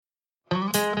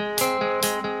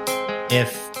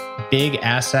if big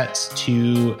assets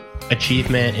to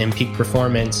achievement and peak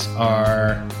performance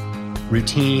are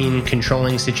routine,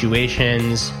 controlling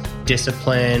situations,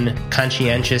 discipline,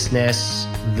 conscientiousness,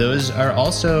 those are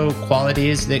also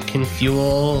qualities that can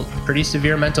fuel pretty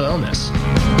severe mental illness.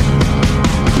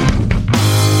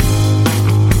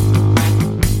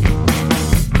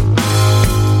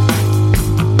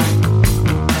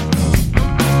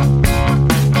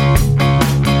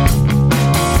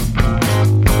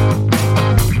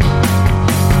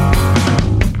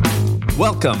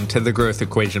 Welcome to the Growth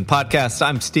Equation Podcast.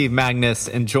 I'm Steve Magnus,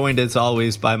 and joined as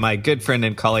always by my good friend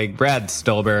and colleague, Brad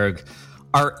Stolberg.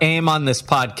 Our aim on this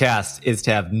podcast is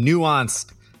to have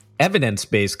nuanced,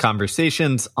 evidence-based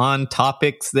conversations on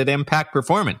topics that impact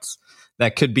performance.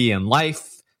 That could be in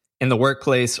life, in the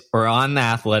workplace, or on the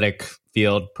athletic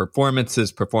field. Performance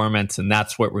is performance, and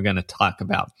that's what we're going to talk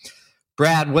about.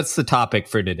 Brad, what's the topic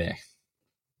for today?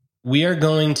 We are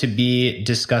going to be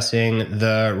discussing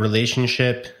the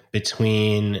relationship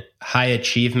between high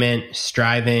achievement,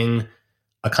 striving,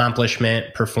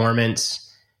 accomplishment,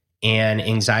 performance, and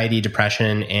anxiety,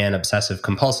 depression, and obsessive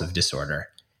compulsive disorder.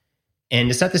 And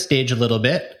to set the stage a little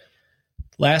bit,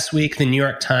 last week, the New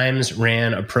York Times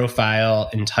ran a profile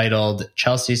entitled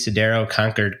 "Chelsea Sodaro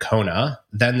Conquered Kona,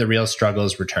 Then the Real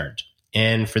Struggles Returned."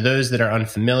 And for those that are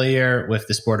unfamiliar with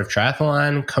the sport of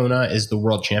triathlon, Kona is the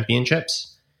world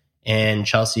championships, and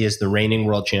Chelsea is the reigning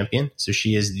world champion. So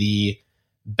she is the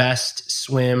best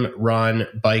swim, run,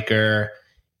 biker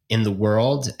in the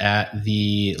world at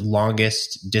the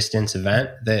longest distance event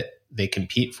that they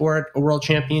compete for at a world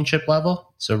championship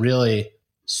level. So really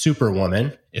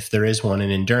superwoman, if there is one in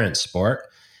endurance sport.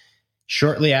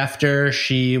 Shortly after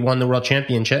she won the world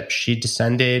championship, she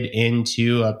descended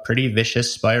into a pretty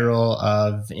vicious spiral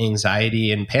of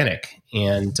anxiety and panic.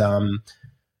 And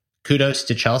kudos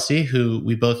to Chelsea, who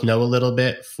we both know a little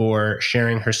bit, for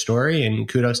sharing her story, and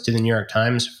kudos to the New York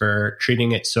Times for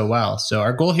treating it so well. So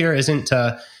our goal here isn't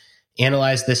to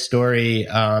analyze this story,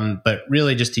 but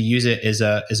really just to use it as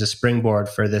a springboard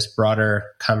for this broader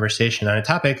conversation on a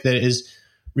topic that is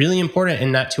really important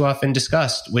and not too often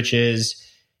discussed, which is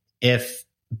if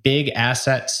big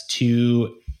assets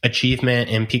to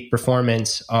achievement and peak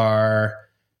performance are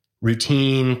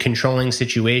routine, controlling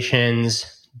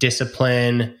situations,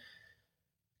 discipline,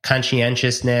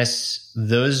 conscientiousness,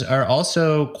 those are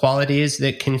also qualities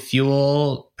that can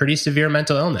fuel pretty severe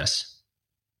mental illness.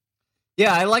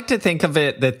 Yeah, I like to think of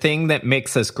it, the thing that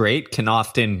makes us great can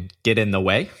often get in the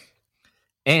way.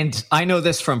 And I know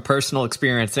this from personal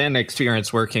experience and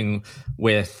experience working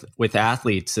with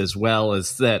athletes as well,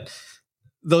 is that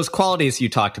those qualities you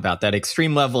talked about, that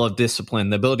extreme level of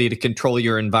discipline, the ability to control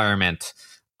your environment,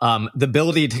 the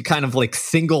ability to kind of like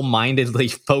single-mindedly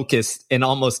focus and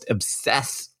almost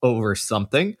obsess over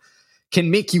something, can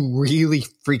make you really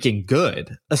freaking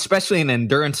good, especially in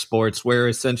endurance sports where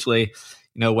essentially,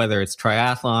 whether it's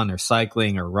triathlon or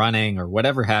cycling or running or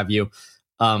whatever have you,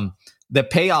 the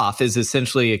payoff is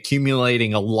essentially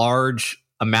accumulating a large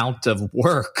amount of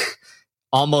work,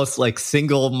 almost like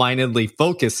single-mindedly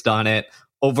focused on it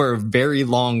over a very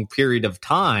long period of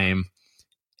time.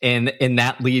 And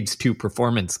that leads to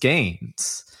performance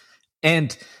gains.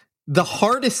 And the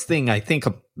hardest thing I think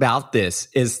about this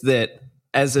is that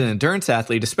as an endurance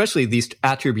athlete, especially, these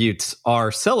attributes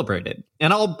are celebrated.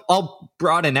 And I'll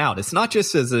broaden out. It's not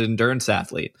just as an endurance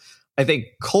athlete. I think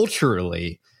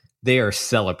culturally, they are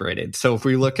celebrated. So if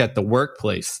we look at the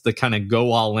workplace, the kind of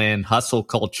go all in hustle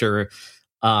culture,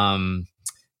 work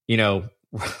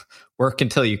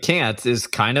until you can't is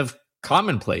kind of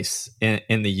commonplace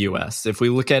in the US. If we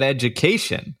look at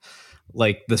education,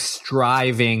 like the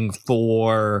striving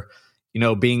for,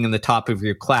 being in the top of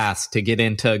your class to get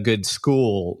into a good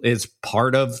school is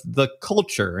part of the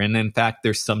culture. And in fact,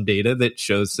 there's some data that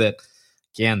shows that,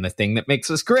 again, the thing that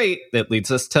makes us great, that leads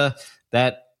us to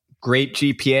that great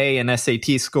GPA and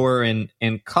SAT score in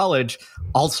college,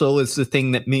 also is the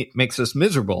thing that makes us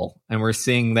miserable. And we're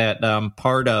seeing that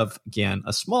part of, again,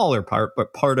 a smaller part,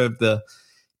 but part of the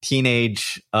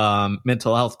teenage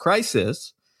mental health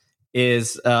crisis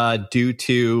is due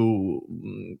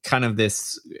to kind of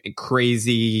this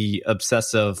crazy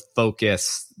obsessive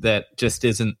focus that just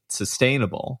isn't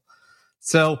sustainable.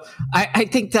 So I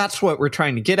think that's what we're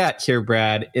trying to get at here,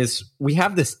 Brad, is we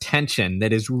have this tension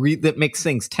that is that makes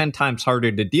things 10 times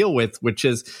harder to deal with, which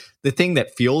is the thing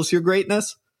that fuels your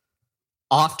greatness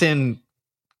often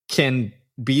can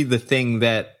be the thing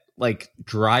that like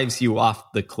drives you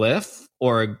off the cliff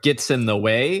or gets in the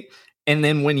way. And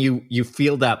then when you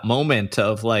feel that moment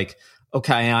of like,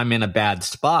 okay, I'm in a bad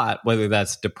spot, whether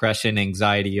that's depression,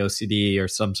 anxiety, OCD, or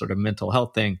some sort of mental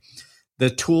health thing, the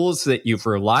tools that you've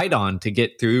relied on to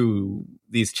get through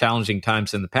these challenging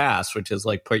times in the past, which is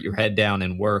like put your head down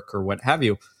and work or what have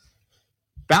you,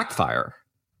 backfire.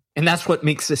 And that's what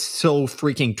makes this so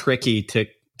freaking tricky to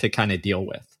kind of deal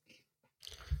with.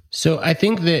 So I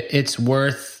think that it's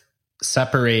worth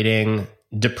separating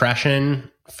depression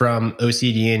from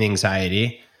OCD and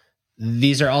anxiety.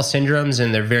 These are all syndromes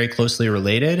and they're very closely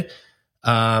related.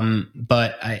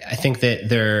 But I think that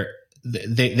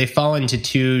they fall into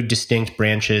two distinct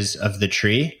branches of the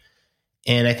tree.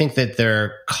 And I think that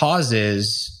their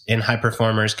causes in high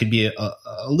performers could be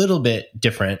a little bit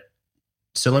different.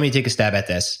 So let me take a stab at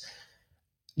this.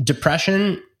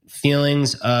 Depression,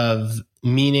 feelings of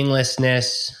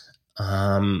meaninglessness,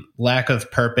 lack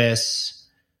of purpose,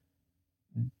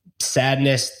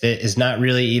 sadness that is not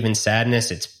really even sadness.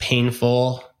 It's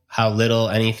painful how little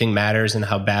anything matters and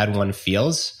how bad one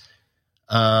feels.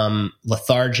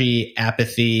 Lethargy,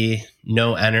 apathy,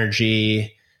 no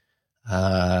energy,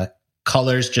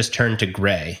 colors just turn to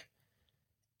gray.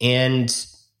 And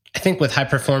I think with high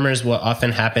performers, what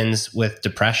often happens with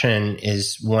depression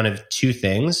is one of two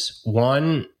things.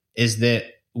 One is that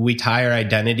we tie our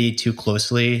identity too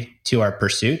closely to our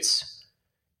pursuits.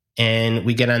 And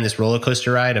we get on this roller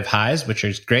coaster ride of highs, which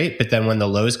is great. But then when the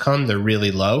lows come, they're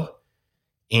really low.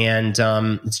 And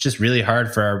it's just really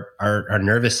hard for our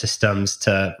nervous systems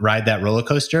to ride that roller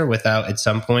coaster without at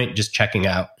some point just checking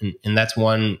out. And that's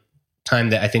one time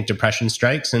that I think depression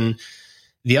strikes. And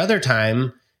the other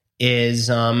time is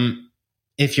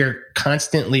if you're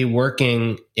constantly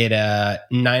working at a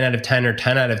 9 out of 10 or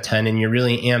 10 out of 10 and you're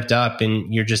really amped up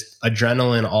and you're just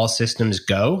adrenaline, all systems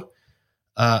go,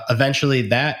 eventually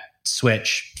that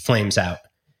switch flames out.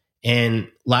 And a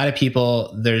lot of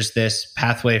people, there's this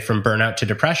pathway from burnout to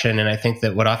depression. And I think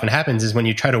that what often happens is when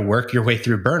you try to work your way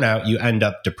through burnout, you end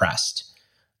up depressed.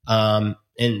 And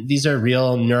these are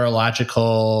real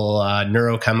neurological,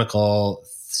 neurochemical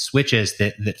switches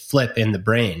that flip in the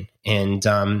brain. And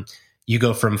you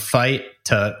go from fight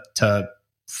to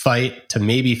fight to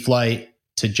maybe flight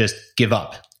to just give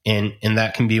up. And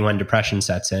that can be when depression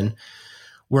sets in.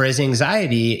 Whereas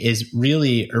anxiety is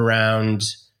really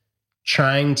around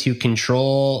trying to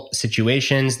control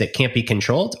situations that can't be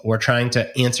controlled or trying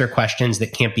to answer questions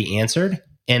that can't be answered,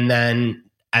 and then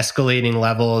escalating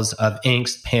levels of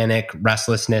angst, panic,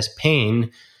 restlessness,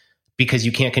 pain, because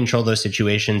you can't control those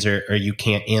situations or you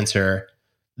can't answer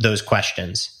those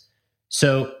questions.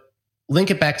 So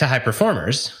link it back to high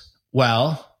performers.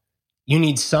 Well, you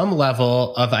need some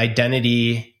level of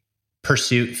identity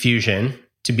pursuit fusion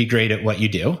to be great at what you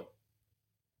do.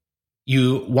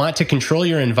 You want to control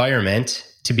your environment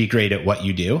to be great at what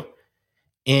you do.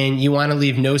 And you want to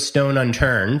leave no stone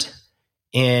unturned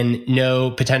and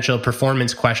no potential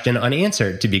performance question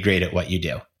unanswered to be great at what you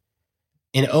do.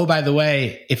 And oh, by the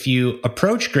way, if you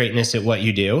approach greatness at what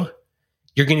you do,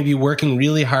 you're going to be working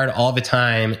really hard all the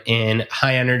time in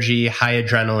high energy, high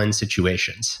adrenaline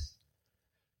situations.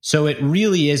 So it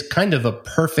really is kind of a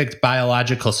perfect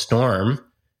biological storm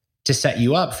to set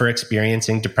you up for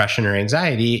experiencing depression or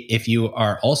anxiety if you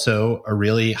are also a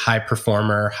really high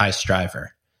performer, high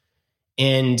striver.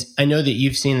 And I know that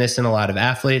you've seen this in a lot of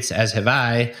athletes, as have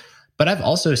I, but I've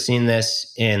also seen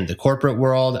this in the corporate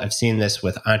world. I've seen this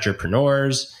with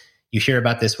entrepreneurs. You hear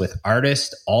about this with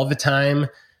artists all the time.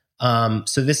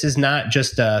 So this is not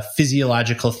just a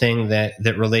physiological thing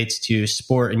that relates to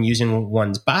sport and using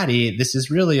one's body. This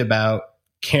is really about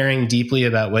caring deeply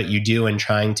about what you do and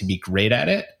trying to be great at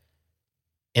it.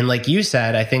 And like you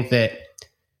said, I think that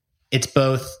it's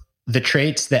both the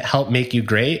traits that help make you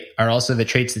great are also the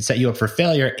traits that set you up for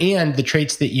failure, and the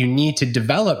traits that you need to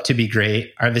develop to be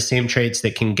great are the same traits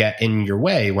that can get in your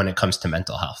way when it comes to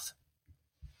mental health.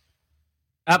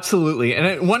 Absolutely.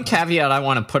 And one caveat I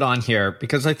want to put on here,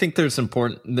 because I think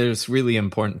there's really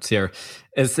importance here,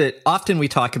 is that often we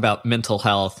talk about mental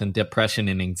health and depression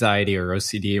and anxiety or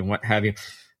OCD and what have you.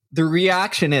 The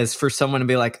reaction is for someone to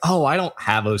be like, oh, I don't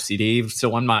have OCD,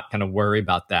 so I'm not going to worry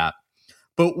about that.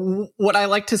 But what I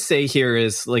like to say here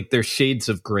is like there's shades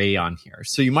of gray on here.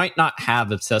 So you might not have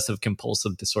obsessive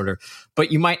compulsive disorder,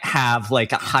 but you might have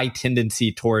like a high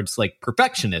tendency towards like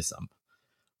perfectionism,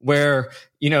 where,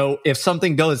 you know, if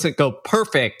something doesn't go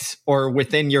perfect or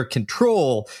within your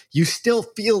control, you still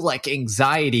feel like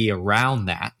anxiety around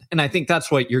that. And I think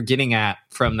that's what you're getting at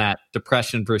from that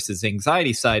depression versus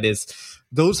anxiety side is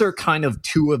those are kind of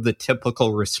two of the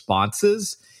typical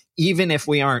responses, even if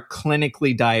we aren't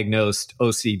clinically diagnosed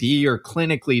OCD or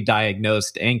clinically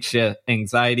diagnosed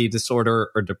anxiety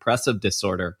disorder or depressive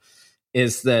disorder,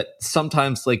 is that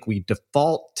sometimes like we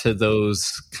default to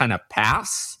those kind of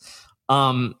paths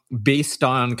based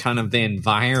on kind of the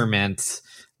environment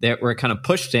that we're kind of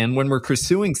pushed in when we're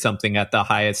pursuing something at the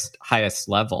highest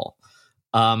level.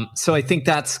 So I think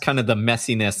that's kind of the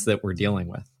messiness that we're dealing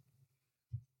with.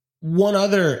 One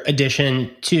other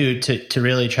addition to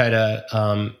really try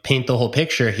to paint the whole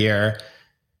picture here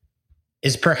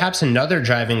is perhaps another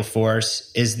driving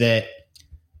force is that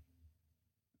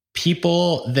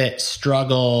people that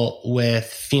struggle with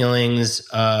feelings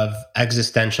of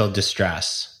existential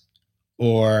distress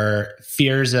or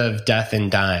fears of death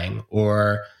and dying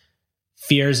or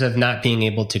fears of not being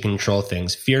able to control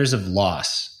things, fears of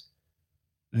loss,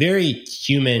 very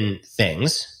human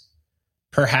things.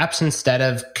 Perhaps instead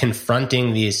of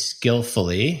confronting these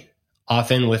skillfully,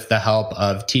 often with the help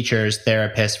of teachers,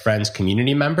 therapists, friends,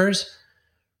 community members,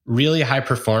 really high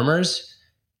performers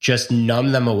just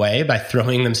numb them away by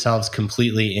throwing themselves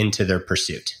completely into their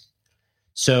pursuit.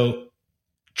 So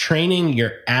training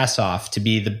your ass off to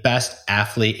be the best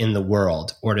athlete in the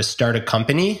world or to start a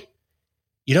company,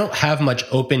 you don't have much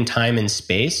open time and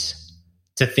space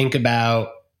to think about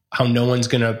how no one's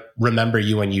going to remember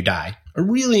you when you die. A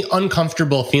really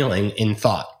uncomfortable feeling in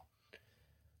thought.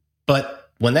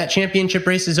 But when that championship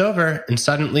race is over and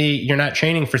suddenly you're not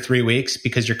training for 3 weeks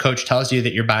because your coach tells you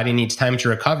that your body needs time to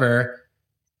recover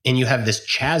and you have this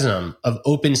chasm of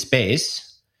open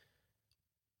space,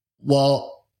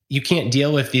 well, you can't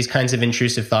deal with these kinds of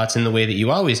intrusive thoughts in the way that you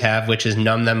always have, which is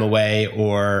numb them away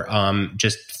or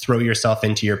just throw yourself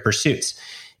into your pursuits.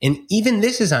 And even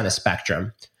this is on a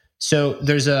spectrum. So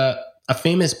there's a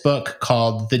famous book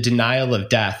called The Denial of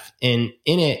Death. And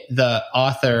in it, the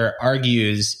author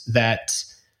argues that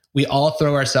we all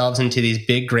throw ourselves into these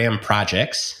big, grand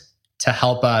projects to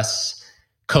help us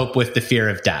cope with the fear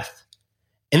of death.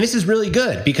 And this is really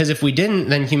good because if we didn't,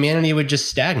 then humanity would just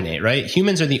stagnate, right?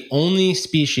 Humans are the only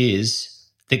species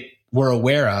that we're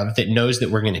aware of that knows that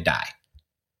we're going to die.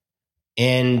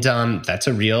 And that's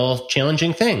a real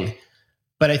challenging thing.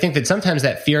 But I think that sometimes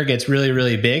that fear gets really,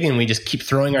 really big and we just keep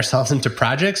throwing ourselves into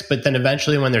projects. But then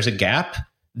eventually when there's a gap,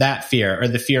 that fear or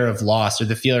the fear of loss or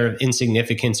the fear of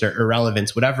insignificance or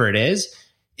irrelevance, whatever it is,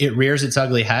 it rears its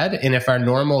ugly head. And if our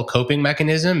normal coping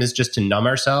mechanism is just to numb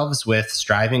ourselves with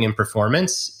striving and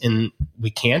performance and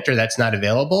we can't or that's not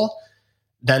available,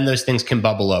 then those things can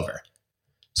bubble over.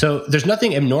 So there's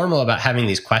nothing abnormal about having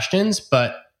these questions,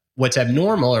 but what's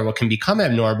abnormal or what can become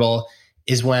abnormal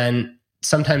is when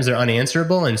sometimes they're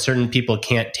unanswerable and certain people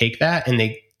can't take that and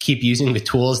they keep using the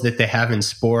tools that they have in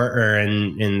sport or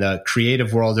in the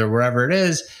creative world or wherever it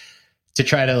is to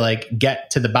try to like get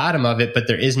to the bottom of it, but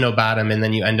there is no bottom. And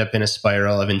then you end up in a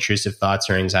spiral of intrusive thoughts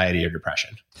or anxiety or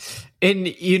depression. And,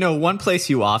 you know, one place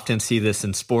you often see this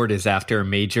in sport is after a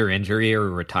major injury or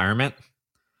retirement,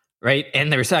 right?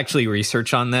 And there's actually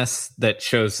research on this that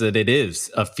shows that it is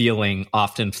a feeling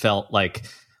often felt like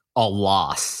a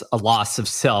loss of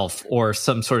self or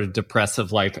some sort of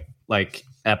depressive like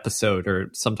episode or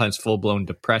sometimes full-blown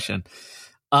depression.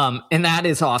 And that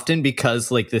is often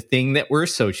because like the thing that we're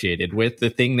associated with, the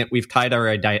thing that we've tied our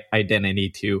identity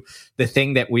to, the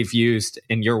thing that we've used,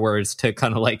 in your words, to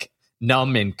kind of like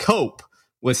numb and cope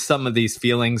with some of these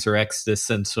feelings or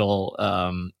existential,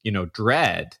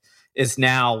 dread is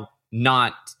now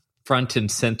not front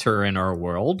and center in our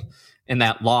world. And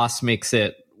that loss makes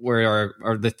it where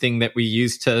the thing that we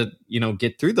use to,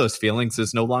 get through those feelings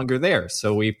is no longer there.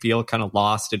 So we feel kind of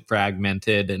lost and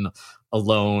fragmented and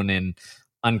alone and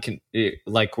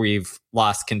like we've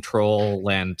lost control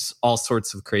and all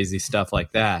sorts of crazy stuff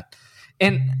like that.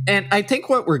 And I think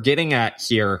what we're getting at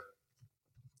here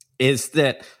is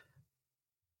that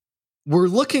we're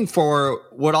looking for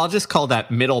what I'll just call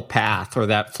that middle path or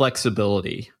that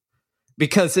flexibility,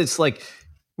 because it's like,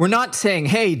 we're not saying,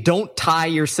 hey, don't tie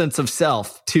your sense of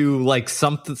self to like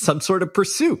some sort of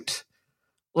pursuit.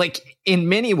 Like in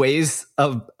many ways,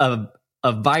 a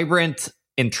vibrant,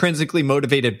 intrinsically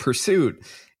motivated pursuit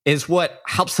is what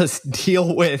helps us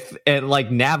deal with and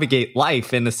like navigate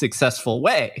life in a successful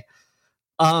way.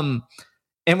 And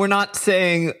we're not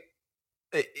saying,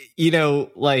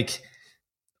 like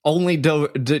only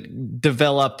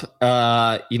develop,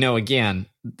 again,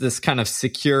 this kind of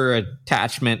secure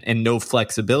attachment and no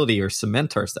flexibility or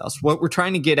cement ourselves. What we're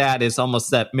trying to get at is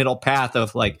almost that middle path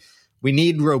of like, we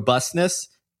need robustness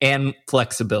and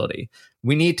flexibility.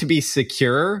 We need to be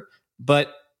secure,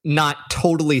 but not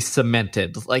totally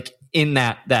cemented, like in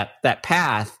that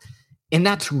path. And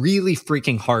that's really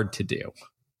freaking hard to do.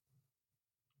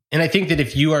 And I think that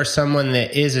if you are someone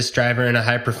that is a striver and a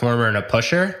high performer and a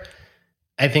pusher,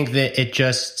 I think that it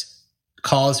just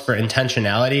calls for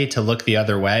intentionality to look the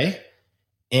other way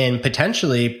and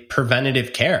potentially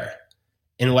preventative care.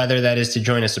 And whether that is to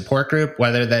join a support group,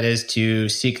 whether that is to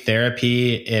seek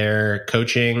therapy or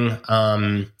coaching,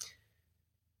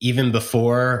 even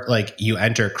before like you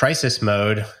enter crisis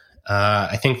mode,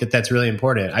 I think that that's really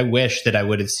important. I wish that I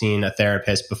would have seen a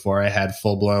therapist before I had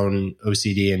full blown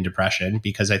OCD and depression,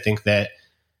 because I think that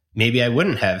maybe I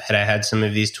wouldn't have had I had some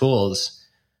of these tools,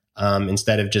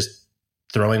 instead of just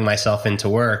throwing myself into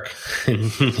work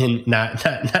and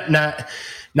not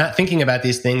thinking about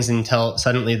these things until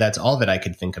suddenly that's all that I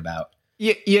could think about.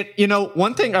 You know,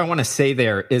 one thing I want to say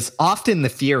there is often the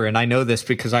fear, and I know this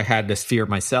because I had this fear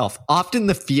myself, often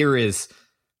the fear is,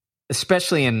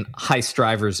 especially in high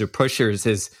strivers or pushers,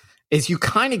 is you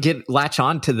kind of latch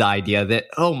on to the idea that,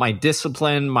 oh, my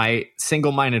discipline, my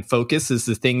single-minded focus is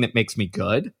the thing that makes me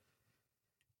good.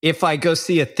 If I go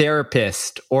see a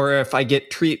therapist, or if I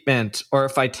get treatment, or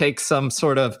if I take some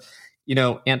sort of, you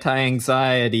know,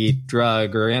 anti-anxiety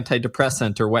drug or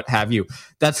antidepressant or what have you,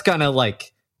 that's gonna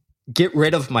like get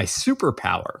rid of my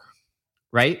superpower,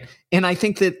 right? And I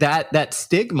think that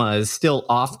stigma is still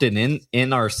often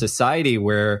in our society,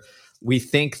 where we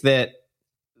think that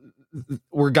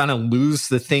we're gonna lose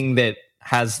the thing that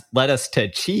has led us to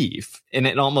achieve, and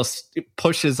it almost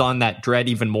pushes on that dread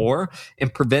even more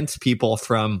and prevents people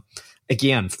from,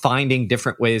 again, finding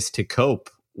different ways to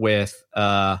cope with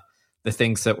the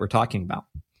things that we're talking about.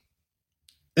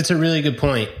 It's a really good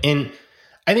point. And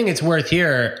I think it's worth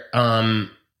here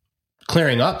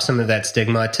clearing up some of that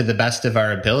stigma to the best of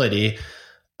our ability.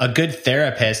 A good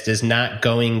therapist is not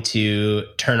going to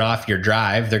turn off your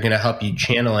drive. They're going to help you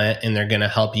channel it, and they're going to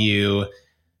help you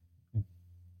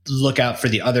look out for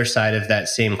the other side of that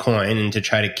same coin, and to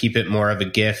try to keep it more of a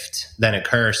gift than a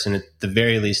curse. And at the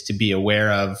very least, to be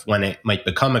aware of when it might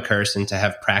become a curse, and to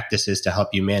have practices to help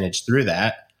you manage through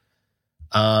that.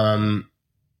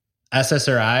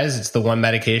 SSRIs, it's the one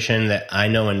medication that I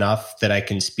know enough that I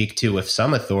can speak to with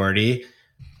some authority.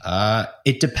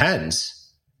 It depends.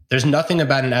 There's nothing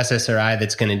about an SSRI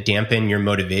that's going to dampen your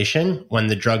motivation. When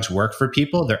the drugs work for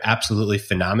people, they're absolutely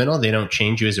phenomenal. They don't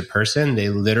change you as a person. They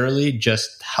literally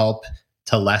just help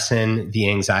to lessen the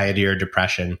anxiety or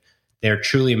depression. They're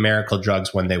truly miracle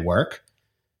drugs when they work.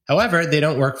 However, they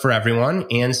don't work for everyone,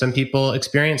 and some people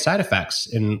experience side effects.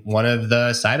 And one of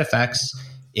the side effects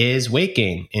is weight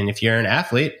gain. And if you're an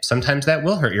athlete, sometimes that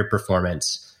will hurt your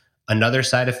performance. Another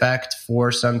side effect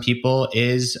for some people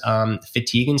is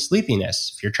fatigue and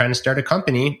sleepiness. If you're trying to start a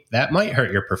company, that might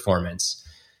hurt your performance.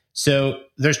 So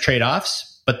there's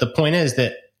trade-offs, but the point is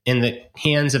that in the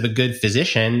hands of a good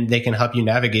physician, they can help you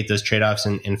navigate those trade-offs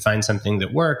and find something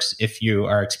that works if you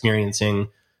are experiencing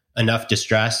enough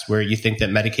distress where you think that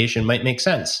medication might make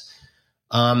sense.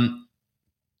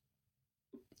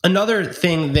 Another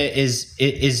thing that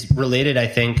is related, I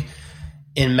think,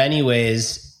 in many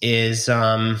ways is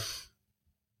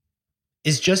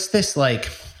just this, like,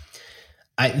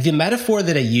 the metaphor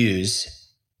that I use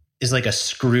is like a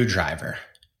screwdriver.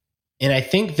 And I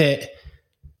think that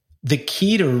the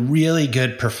key to really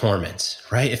good performance,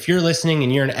 right? If you're listening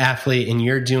and you're an athlete and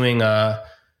you're doing a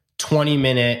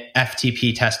 20-minute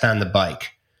FTP test on the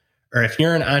bike, or if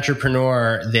you're an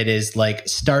entrepreneur that is like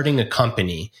starting a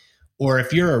company, or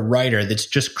if you're a writer that's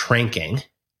just cranking,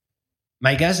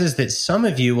 my guess is that some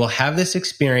of you will have this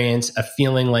experience of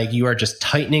feeling like you are just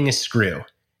tightening a screw,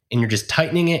 and you're just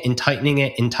tightening it and tightening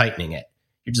it and tightening it.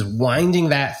 You're just winding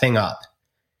that thing up.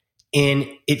 And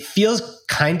it feels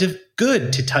kind of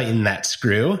good to tighten that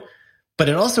screw, but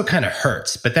it also kind of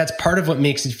hurts. But that's part of what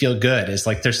makes it feel good, is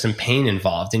like there's some pain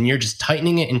involved, and you're just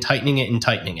tightening it and tightening it and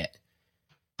tightening it.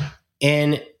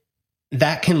 And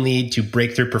that can lead to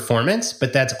breakthrough performance,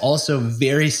 but that's also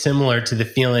very similar to the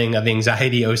feeling of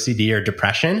anxiety, OCD, or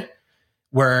depression,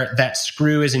 where that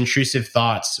screw is intrusive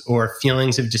thoughts or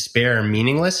feelings of despair or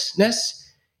meaninglessness,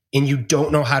 and you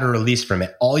don't know how to release from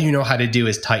it. All you know how to do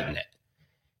is tighten it.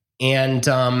 And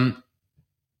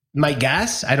my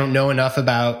guess, I don't know enough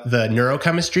about the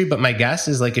neurochemistry, but my guess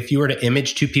is, like, if you were to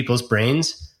image two people's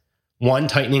brains, one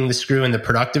tightening the screw in the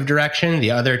productive direction,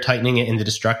 the other tightening it in the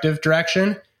destructive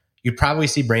direction, you'd probably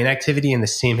see brain activity in the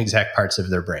same exact parts of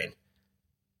their brain.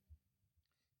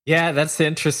 Yeah, that's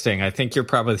interesting. I think you're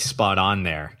probably spot on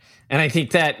there. And I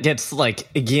think that gets, like,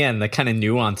 again, the kind of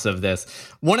nuance of this.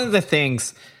 One of the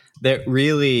things that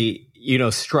really, you know,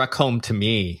 struck home to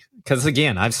me, because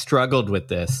again, I've struggled with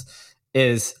this,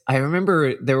 is I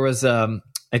remember there was, I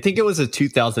think it was a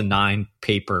 2009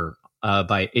 paper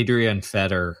by Adrian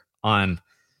Feder on,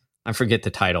 I forget the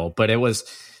title, but it was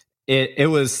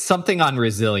something on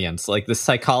resilience, like the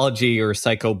psychology or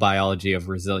psychobiology of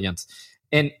resilience.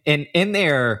 And in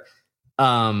there,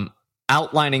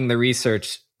 outlining the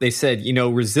research, they said, you know,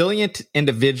 resilient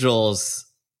individuals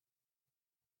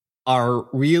are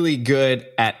really good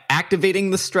at activating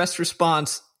the stress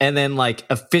response and then like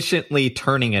efficiently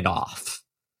turning it off.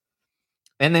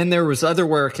 And then there was other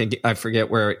work, I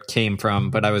forget where it came from,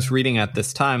 but I was reading at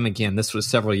this time, again, this was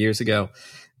several years ago,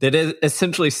 that it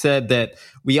essentially said that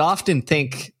we often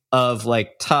think of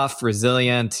like tough,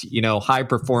 resilient, high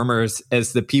performers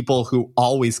as the people who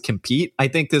always compete. I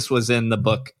think this was in the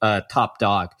book Top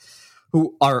Dog,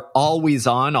 who are always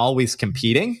on, always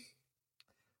competing.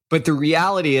 But the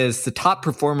reality is the top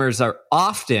performers are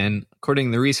often, according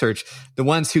to the research, the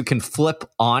ones who can flip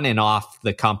on and off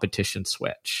the competition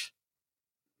switch.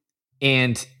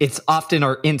 And it's often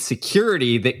our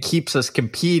insecurity that keeps us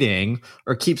competing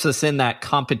or keeps us in that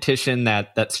competition,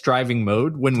 that striving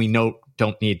mode when we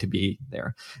don't need to be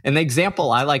there. And the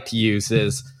example I like to use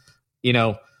is,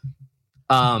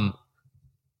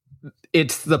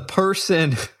 it's the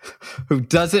person who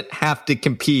doesn't have to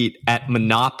compete at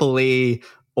Monopoly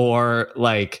or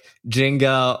like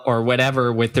Jenga or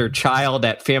whatever with their child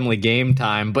at family game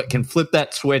time, but can flip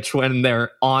that switch when they're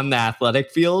on the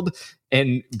athletic field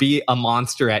and be a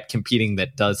monster at competing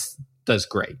that does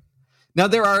great. Now,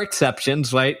 there are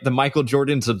exceptions, right? The Michael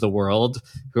Jordans of the world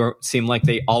who seem like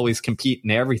they always compete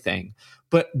in everything.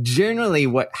 But generally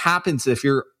what happens if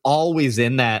you're always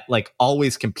in that, like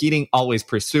always competing, always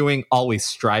pursuing, always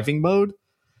striving mode,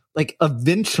 like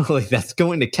eventually that's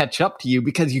going to catch up to you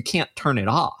because you can't turn it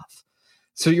off.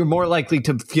 So you're more likely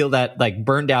to feel that like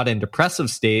burned out and depressive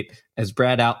state, as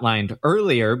Brad outlined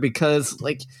earlier, because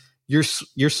like your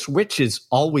switch is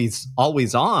always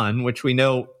on, which we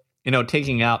know,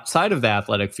 taking outside of the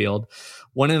athletic field,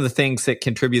 one of the things that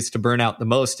contributes to burnout the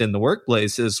most in the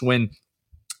workplace is when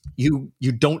you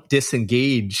don't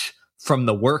disengage from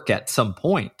the work at some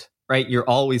point, right? You're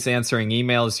always answering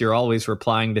emails. You're always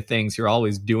replying to things. You're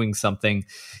always doing something,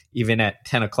 even at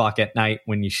 10 o'clock at night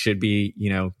when you should be,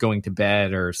 going to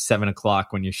bed, or 7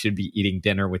 o'clock when you should be eating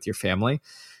dinner with your family.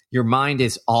 Your mind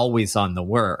is always on the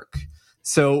work.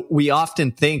 So we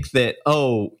often think that,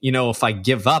 if I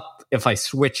give up, if I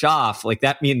switch off, like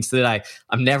that means that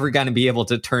I'm never going to be able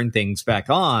to turn things back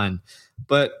on.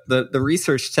 But the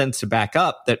research tends to back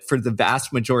up that for the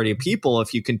vast majority of people,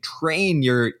 if you can train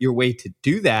your way to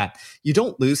do that, you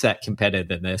don't lose that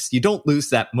competitiveness. You don't lose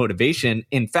that motivation.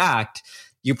 In fact,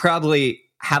 you probably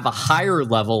have a higher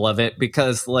level of it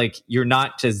because like you're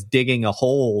not just digging a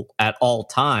hole at all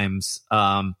times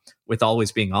with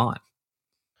always being on.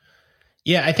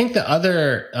 Yeah, I think the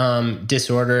other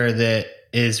disorder that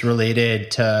is related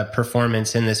to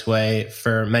performance in this way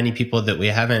for many people that we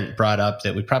haven't brought up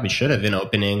that we probably should have in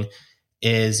opening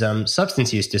is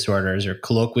substance use disorders, or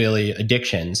colloquially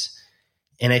addictions.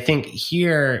 And I think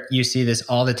here you see this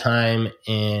all the time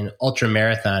in ultra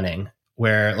marathoning,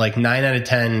 where like 9 out of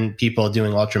 10 people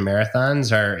doing ultra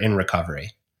marathons are in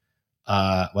recovery,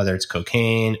 whether it's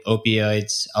cocaine,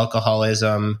 opioids,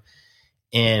 alcoholism.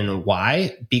 And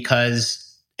why?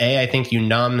 Because A, I think you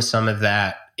numb some of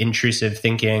that intrusive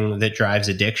thinking that drives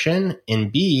addiction.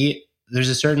 And B, there's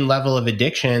a certain level of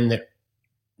addiction that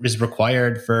is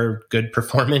required for good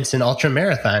performance in ultra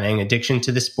marathoning, addiction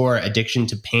to the sport, addiction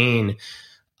to pain,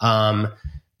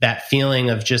 that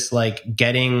feeling of just like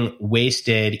getting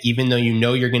wasted, even though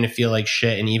you're going to feel like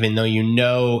shit, and even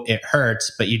though it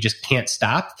hurts, but you just can't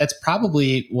stop. That's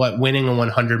probably what winning a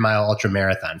 100-mile ultra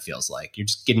marathon feels like. You're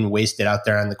just getting wasted out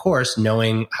there on the course,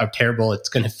 knowing how terrible it's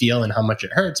going to feel and how much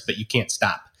it hurts, but you can't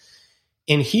stop.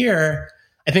 And here,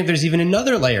 I think there's even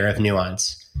another layer of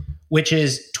nuance, which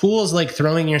is tools like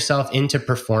throwing yourself into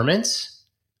performance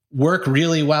work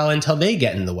really well until they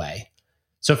get in the way.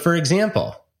 So for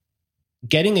example,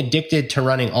 getting addicted to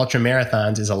running ultra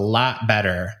marathons is a lot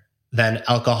better than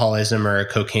alcoholism or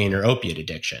cocaine or opiate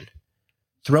addiction.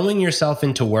 Throwing yourself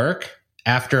into work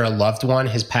after a loved one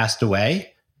has passed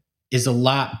away is a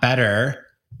lot better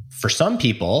for some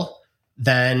people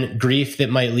than grief that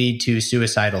might lead to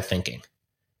suicidal thinking.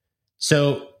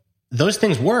 So those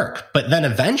things work, but then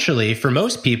eventually for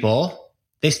most people,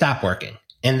 they stop working.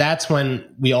 And that's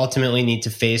when we ultimately need to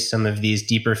face some of these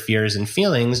deeper fears and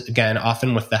feelings, again,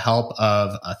 often with the help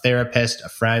of a therapist, a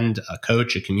friend, a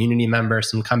coach, a community member,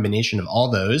 some combination of all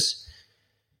those,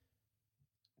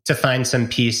 to find some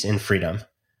peace and freedom.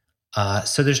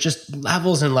 So there's just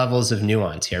levels and levels of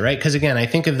nuance here, right? Because again, I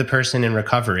think of the person in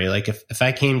recovery. Like if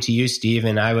I came to you, Steve,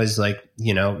 and I was like,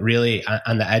 really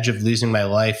on the edge of losing my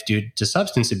life due to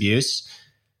substance abuse,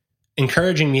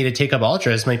 encouraging me to take up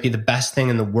ultras might be the best thing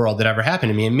in the world that ever happened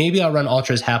to me. And maybe I'll run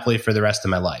ultras happily for the rest of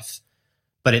my life.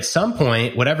 But at some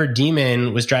point, whatever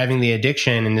demon was driving the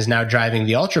addiction and is now driving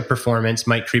the ultra performance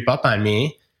might creep up on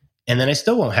me. And then I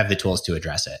still won't have the tools to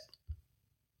address it.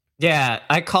 Yeah,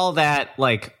 I call that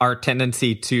like our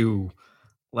tendency to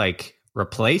like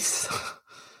replace,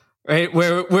 right?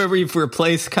 Where we've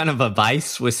replaced kind of a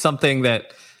vice with something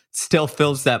that still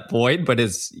fills that void, but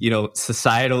is,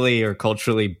 societally or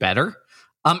culturally better.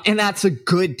 And that's a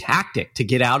good tactic to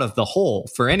get out of the hole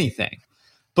for anything.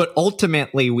 But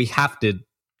ultimately, we have to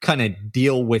kind of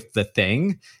deal with the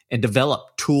thing and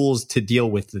develop tools to deal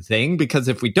with the thing. Because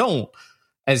if we don't,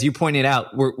 as you pointed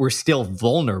out, we're still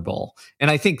vulnerable. And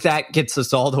I think that gets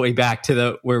us all the way back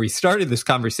to where we started this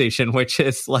conversation, which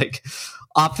is like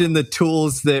often the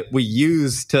tools that we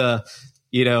use to,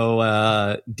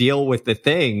 deal with the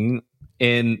thing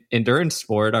in endurance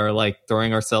sport are like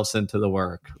throwing ourselves into the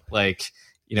work, like,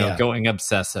 going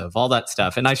obsessive, all that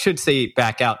stuff. And I should say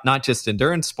back out, not just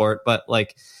endurance sport, but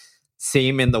like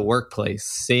same in the workplace,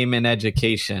 same in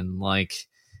education, like,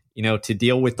 to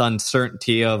deal with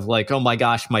uncertainty of like, oh my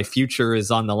gosh, my future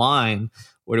is on the line.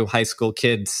 What do high school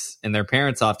kids and their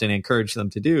parents often encourage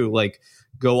them to do? Like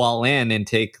go all in and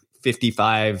take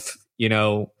 55,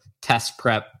 test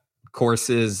prep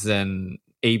courses and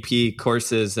AP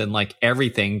courses and like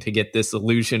everything to get this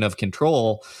illusion of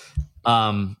control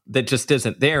that just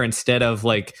isn't there. Instead of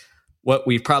like what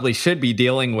we probably should be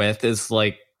dealing with is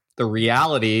like the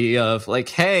reality of like,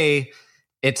 hey,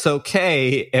 it's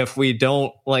okay if we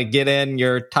don't like get in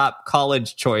your top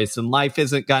college choice and life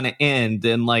isn't going to end,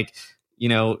 and like,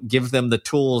 give them the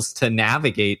tools to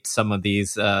navigate some of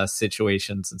these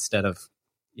situations instead of,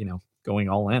 going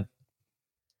all in.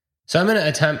 So I'm going to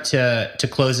attempt to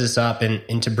close this up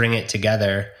and to bring it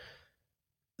together.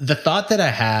 The thought that I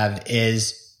have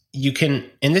is you can,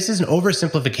 and this is an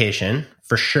oversimplification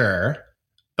for sure,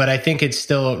 but I think it's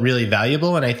still really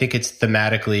valuable and I think it's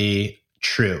thematically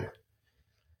true.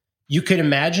 You could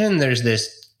imagine there's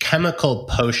this chemical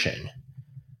potion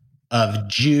of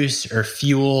juice or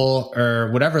fuel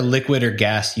or whatever liquid or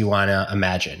gas you want to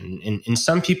imagine. And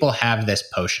some people have this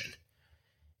potion.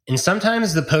 And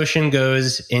sometimes the potion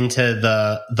goes into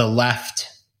the left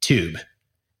tube.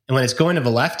 And when it's going to the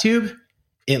left tube,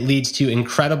 it leads to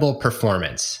incredible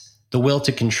performance. The will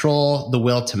to control, the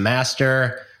will to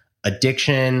master,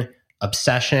 addiction,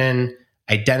 obsession,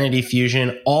 identity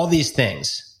fusion, all these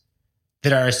things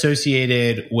that are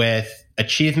associated with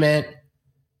achievement,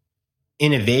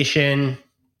 innovation,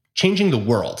 changing the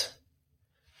world.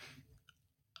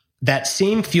 That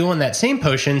same fuel and that same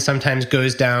potion sometimes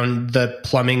goes down the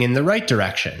plumbing in the right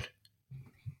direction.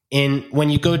 And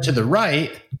when you go to the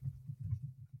right,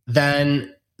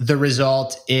 then the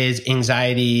result is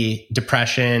anxiety,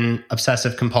 depression,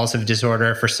 obsessive compulsive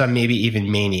disorder, for some maybe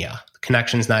even mania. The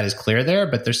connection's not as clear there,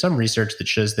 but there's some research that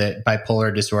shows that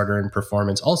bipolar disorder and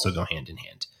performance also go hand in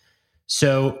hand.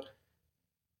 So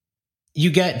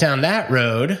you get down that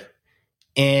road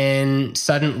and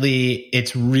suddenly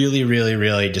it's really, really,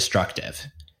 really destructive.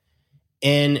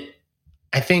 And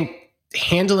I think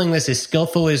handling this as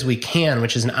skillful as we can,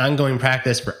 which is an ongoing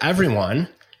practice for everyone,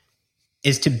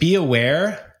 is to be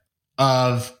aware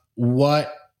of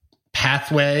what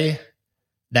pathway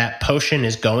that potion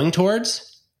is going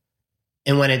towards.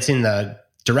 And when it's in the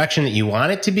direction that you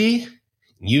want it to be,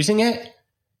 using it.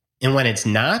 And when it's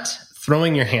not,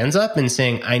 throwing your hands up and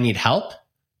saying, I need help,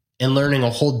 and learning a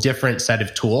whole different set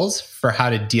of tools for how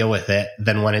to deal with it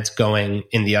than when it's going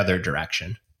in the other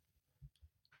direction.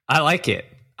 I like it.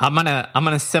 I'm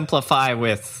gonna simplify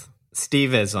with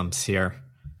Steve-isms here.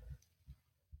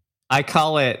 I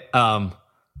call it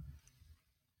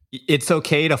it's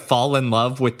okay to fall in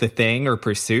love with the thing or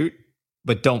pursuit,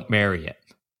 but don't marry it.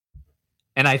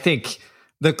 And I think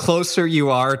the closer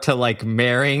you are to like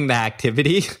marrying the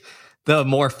activity, the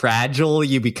more fragile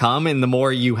you become and the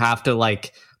more you have to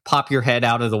like pop your head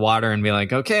out of the water and be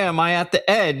like, okay, am I at the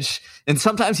edge? And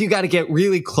sometimes you got to get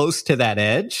really close to that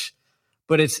edge,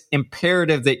 but it's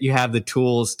imperative that you have the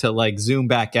tools to like zoom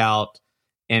back out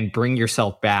and bring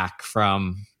yourself back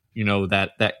from,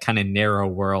 that kind of narrow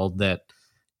world that,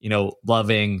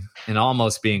 loving and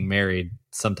almost being married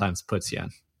sometimes puts you in.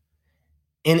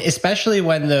 And especially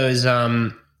when those,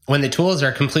 when the tools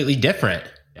are completely different,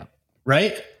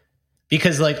 right?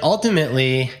 Because like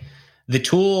ultimately the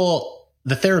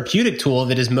therapeutic tool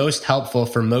that is most helpful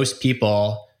for most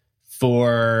people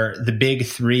for the big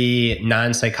three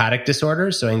non-psychotic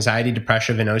disorders, so anxiety,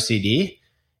 depression, and OCD,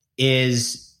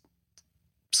 is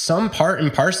some part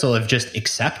and parcel of just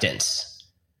acceptance.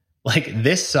 Like,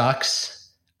 this sucks.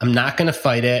 I'm not going to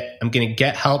fight it. I'm going to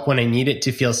get help when I need it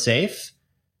to feel safe.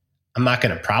 I'm not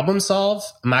going to problem solve.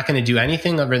 I'm not going to do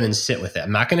anything other than sit with it.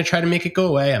 I'm not going to try to make it go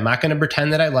away. I'm not going to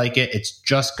pretend that I like it. It's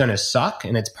just going to suck.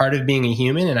 And it's part of being a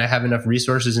human. And I have enough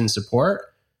resources and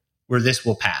support where this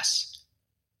will pass.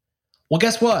 Well,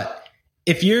 guess what?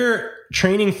 if you're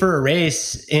training for a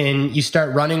race and you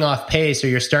start running off pace, or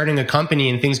you're starting a company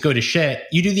and things go to shit,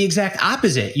 you do the exact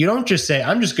opposite. You don't just say,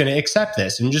 I'm just going to accept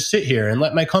this and just sit here and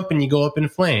let my company go up in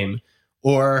flame,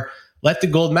 or let the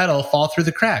gold medal fall through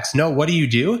the cracks. No, what do?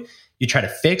 You try to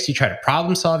fix, you try to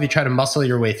problem solve, you try to muscle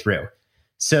your way through.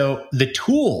 So the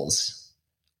tools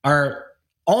are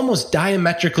almost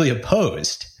diametrically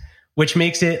opposed, which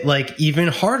makes it like even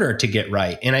harder to get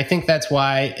right. And I think that's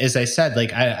why, as I said,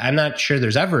 like I'm not sure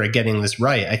there's ever a getting this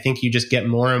right. I think you just get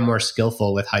more and more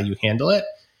skillful with how you handle it.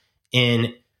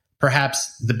 And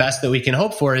perhaps the best that we can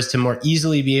hope for is to more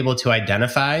easily be able to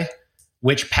identify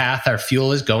which path our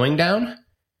fuel is going down,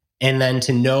 and then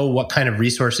to know what kind of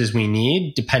resources we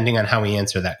need depending on how we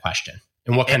answer that question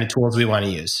and what kind of tools we want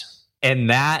to use.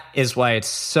 And that is why it's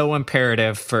so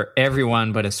imperative for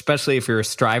everyone, but especially if you're a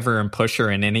striver and pusher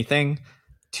in anything,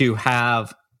 to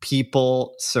have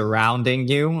people surrounding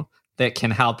you that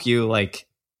can help you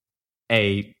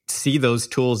see those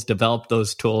tools, develop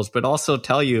those tools, but also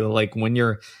tell you like when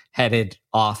you're headed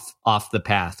off the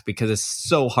path, because it's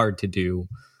so hard to do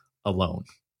alone.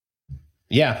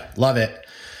 Yeah, love it.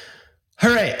 All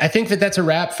right. I think that's a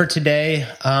wrap for today.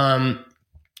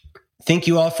 Thank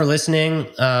you all for listening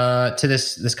to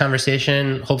this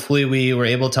conversation. Hopefully we were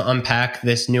able to unpack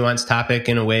this nuanced topic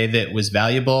in a way that was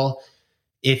valuable.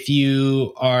 If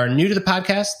you are new to the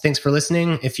podcast, thanks for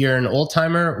listening. If you're an old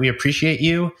timer, we appreciate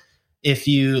you. If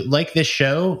you like this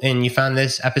show and you found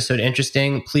this episode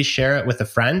interesting, please share it with a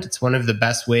friend. It's one of the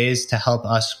best ways to help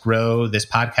us grow this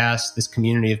podcast, this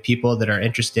community of people that are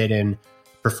interested in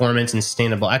performance and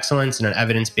sustainable excellence in an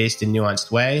evidence-based and nuanced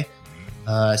way.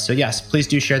 So yes, please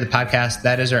do share the podcast.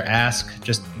 That is our ask.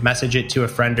 Just message it to a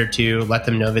friend or two. Let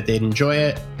them know that they'd enjoy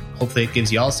it. Hopefully it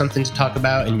gives you all something to talk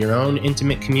about in your own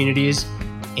intimate communities.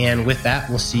 And with that,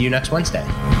 we'll see you next Wednesday.